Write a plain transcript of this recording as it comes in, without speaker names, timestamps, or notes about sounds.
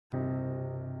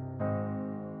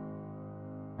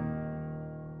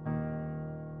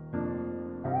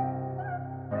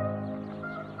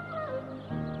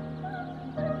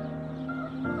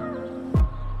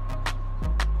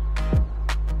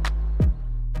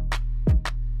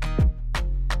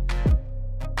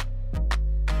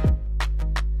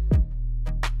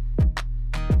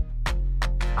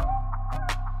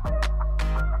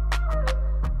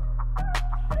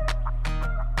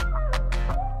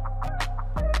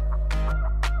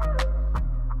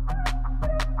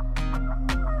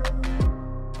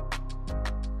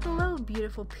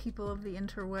beautiful people of the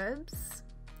interwebs.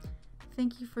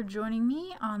 Thank you for joining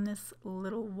me on this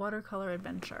little watercolor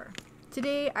adventure.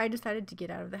 Today I decided to get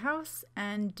out of the house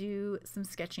and do some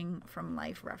sketching from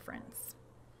life reference.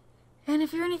 And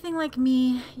if you're anything like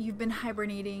me, you've been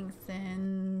hibernating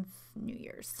since New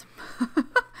Year's.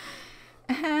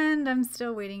 And I'm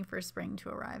still waiting for spring to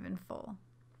arrive in full.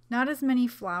 Not as many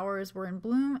flowers were in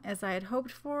bloom as I had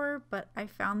hoped for, but I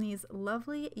found these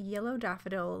lovely yellow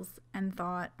daffodils and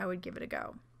thought I would give it a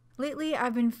go. Lately,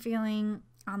 I've been feeling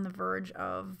on the verge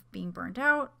of being burnt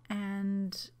out,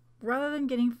 and rather than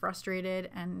getting frustrated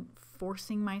and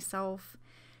forcing myself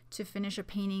to finish a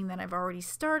painting that I've already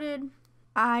started,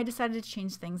 I decided to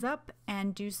change things up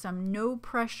and do some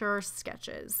no-pressure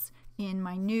sketches in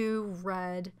my new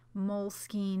red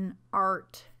Moleskine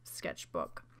Art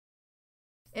Sketchbook.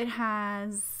 It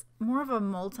has more of a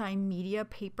multimedia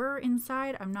paper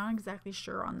inside. I'm not exactly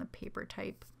sure on the paper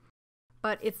type,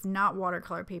 but it's not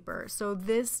watercolor paper. So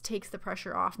this takes the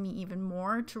pressure off me even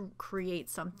more to create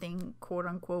something quote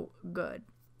unquote good.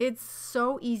 It's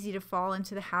so easy to fall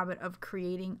into the habit of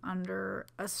creating under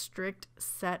a strict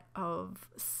set of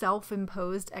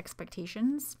self-imposed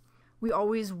expectations. We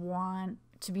always want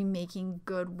to be making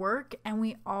good work, and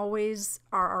we always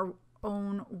are our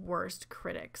own worst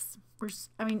critics.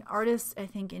 Artists, I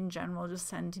think in general, just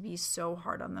tend to be so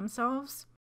hard on themselves.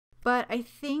 But I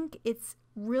think it's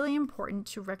really important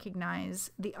to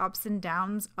recognize the ups and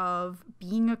downs of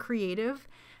being a creative,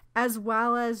 as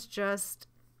well as just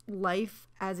life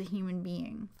as a human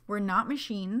being. We're not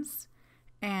machines,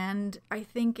 and I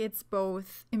think it's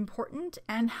both important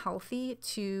and healthy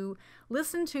to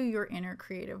listen to your inner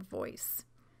creative voice.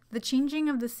 The changing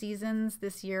of the seasons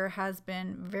this year has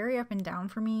been very up and down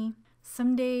for me.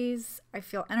 Some days I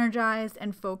feel energized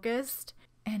and focused,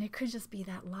 and it could just be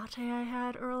that latte I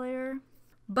had earlier.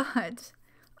 But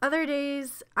other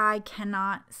days I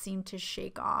cannot seem to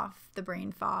shake off the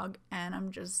brain fog, and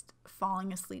I'm just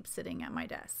falling asleep sitting at my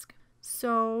desk.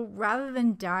 So rather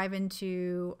than dive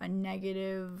into a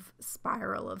negative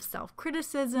spiral of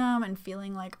self-criticism and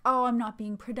feeling like, oh, I'm not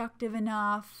being productive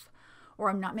enough,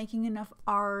 or I'm not making enough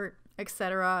art,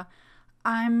 etc.,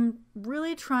 I'm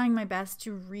really trying my best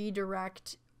to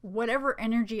redirect whatever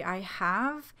energy I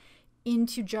have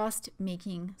into just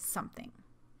making something.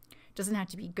 It doesn't have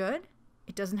to be good.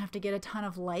 It doesn't have to get a ton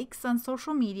of likes on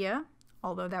social media,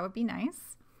 although that would be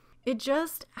nice. It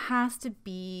just has to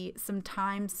be some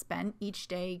time spent each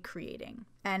day creating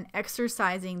and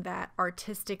exercising that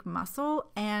artistic muscle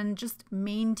and just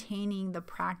maintaining the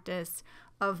practice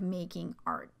of making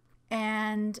art.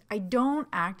 And I don't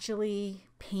actually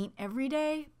paint every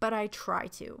day, but I try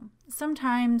to.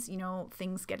 Sometimes,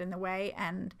 things get in the way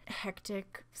and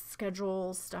hectic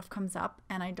schedule stuff comes up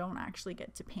and I don't actually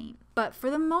get to paint. But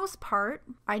for the most part,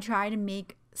 I try to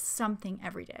make something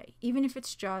every day, even if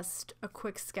it's just a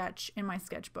quick sketch in my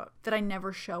sketchbook that I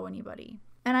never show anybody.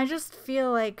 And I just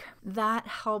feel like that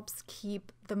helps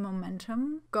keep the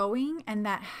momentum going and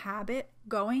that habit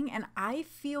going. And I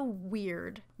feel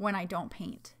weird when I don't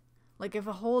paint. Like if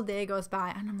a whole day goes by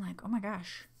and I'm like, oh my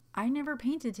gosh, I never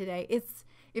painted today.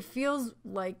 It feels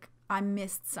like I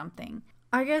missed something.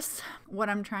 I guess what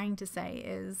I'm trying to say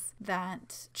is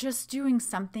that just doing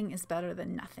something is better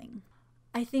than nothing.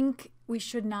 I think we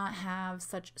should not have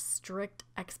such strict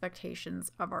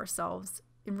expectations of ourselves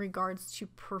in regards to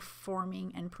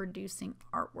performing and producing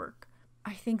artwork.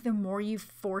 I think the more you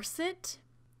force it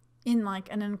in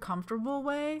like an uncomfortable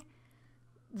way,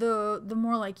 the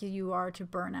more likely you are to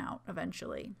burn out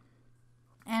eventually.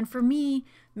 And for me,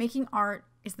 making art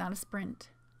is not a sprint.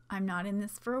 I'm not in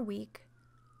this for a week.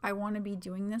 I want to be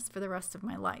doing this for the rest of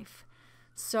my life.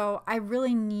 So I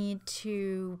really need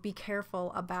to be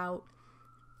careful about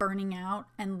burning out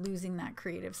and losing that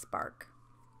creative spark.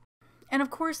 And of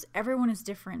course, everyone is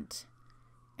different.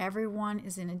 Everyone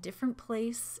is in a different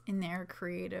place in their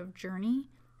creative journey.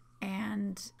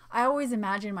 And I always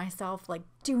imagine myself like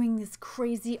doing this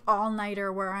crazy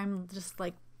all-nighter where I'm just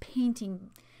like painting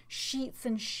sheets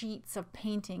and sheets of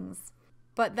paintings.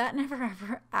 But that never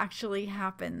ever actually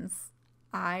happens.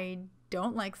 I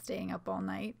don't like staying up all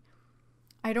night.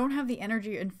 I don't have the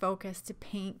energy and focus to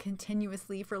paint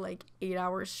continuously for like 8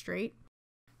 hours straight.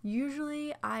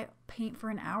 Usually I paint for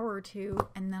an hour or two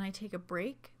and then I take a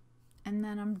break and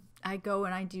then I go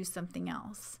and I do something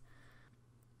else.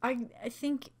 I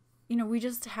think we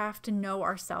just have to know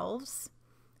ourselves,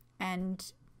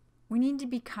 and we need to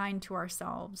be kind to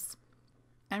ourselves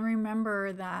and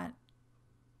remember that,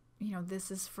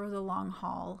 this is for the long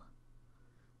haul.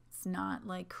 It's not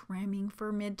like cramming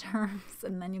for midterms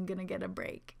and then you're going to get a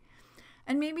break.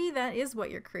 And maybe that is what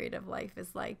your creative life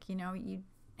is like. You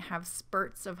have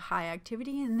spurts of high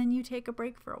activity and then you take a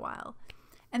break for a while.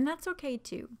 And that's okay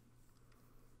too.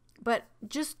 But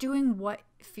just doing what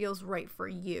feels right for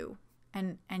you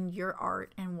and your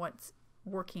art and what's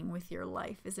working with your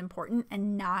life is important,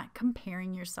 and not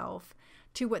comparing yourself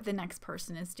to what the next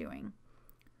person is doing.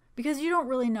 Because you don't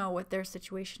really know what their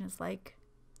situation is like,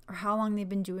 or how long they've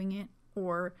been doing it,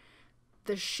 or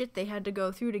the shit they had to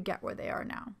go through to get where they are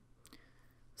now.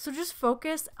 So just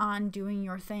focus on doing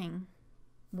your thing,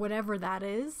 whatever that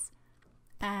is,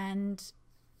 and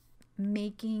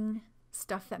making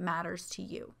stuff that matters to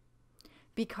you,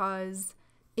 because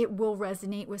it will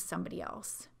resonate with somebody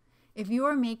else. If you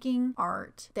are making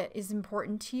art that is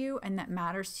important to you and that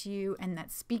matters to you and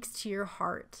that speaks to your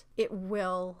heart, it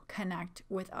will connect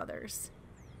with others.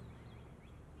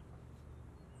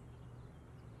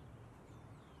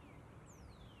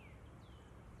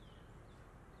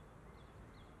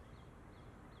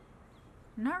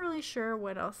 I'm not really sure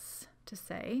what else to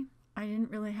say. I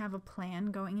didn't really have a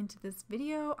plan going into this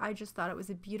video. I just thought it was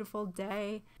a beautiful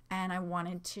day and I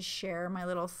wanted to share my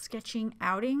little sketching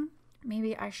outing.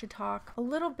 Maybe I should talk a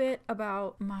little bit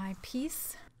about my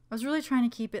piece. I was really trying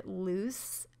to keep it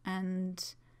loose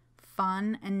and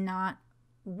fun and not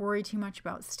worry too much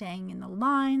about staying in the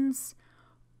lines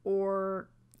or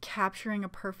capturing a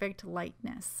perfect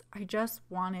lightness. I just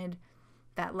wanted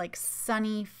that like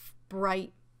sunny,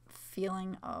 bright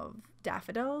feeling of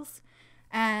daffodils.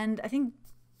 And I think,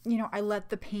 I let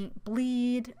the paint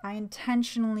bleed. I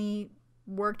intentionally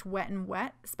worked wet and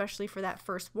wet, especially for that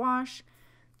first wash,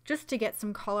 just to get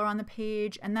some color on the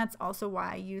page. And that's also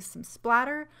why I used some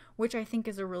splatter, which I think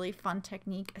is a really fun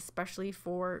technique, especially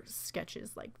for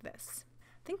sketches like this.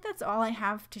 I think that's all I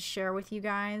have to share with you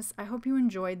guys. I hope you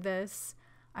enjoyed this.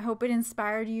 I hope it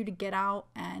inspired you to get out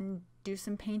and do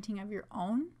some painting of your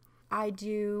own. I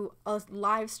do a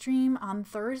live stream on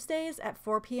Thursdays at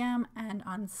 4 p.m. and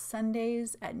on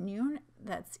Sundays at noon.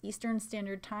 That's Eastern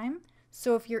Standard Time.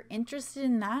 So if you're interested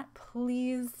in that,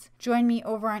 please join me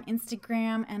over on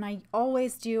Instagram. And I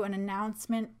always do an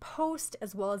announcement post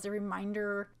as well as a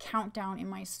reminder countdown in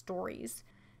my stories.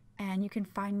 And you can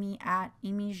find me at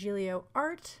Amy Giglio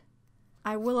Art.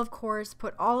 I will, of course,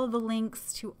 put all of the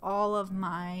links to all of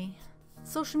my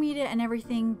social media and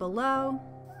everything below.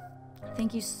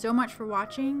 Thank you so much for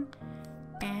watching,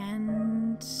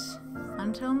 and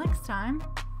until next time,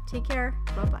 take care.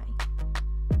 Bye-bye.